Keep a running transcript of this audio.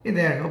Hey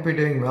there, hope you're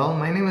doing well.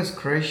 My name is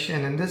Krish,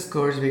 and in this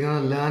course, we're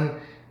going to learn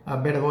a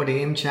bit about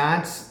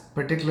Amcharts,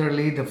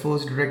 particularly the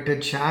force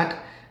directed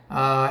chat,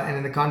 and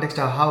in the context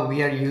of how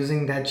we are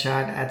using that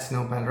chat at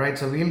Snowpal, right?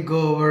 So we'll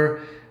go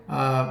over,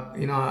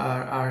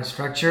 our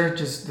structure,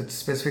 just that's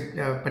specific,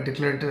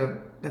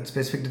 that's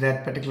specific to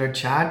that particular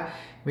chat.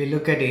 We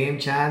look at AIM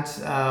chats,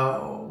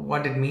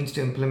 what it means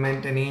to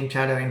implement an AIM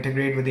chat or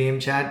integrate with AIM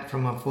chat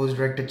from a force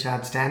directed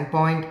chat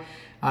standpoint.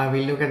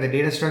 We'll look at the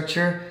data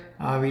structure.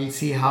 We'll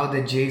see how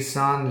the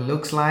JSON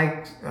looks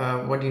like,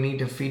 what you need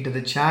to feed to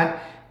the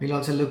chat. We'll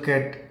also look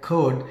at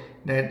code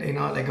that,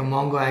 like a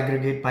Mongo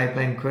aggregate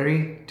pipeline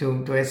query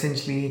to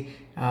essentially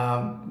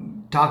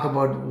talk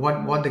about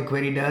what the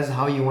query does,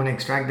 how you want to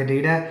extract the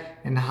data,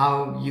 and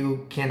how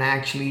you can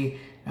actually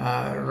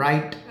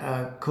write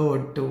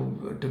code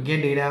to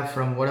get data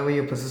from whatever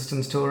your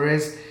persistent store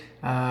is,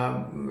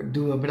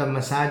 do a bit of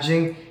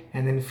massaging,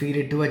 and then feed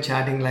it to a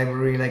chatting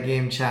library like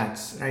AIM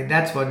Chats, right?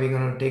 That's what we're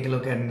going to take a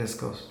look at in this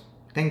course.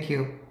 Thank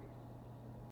you.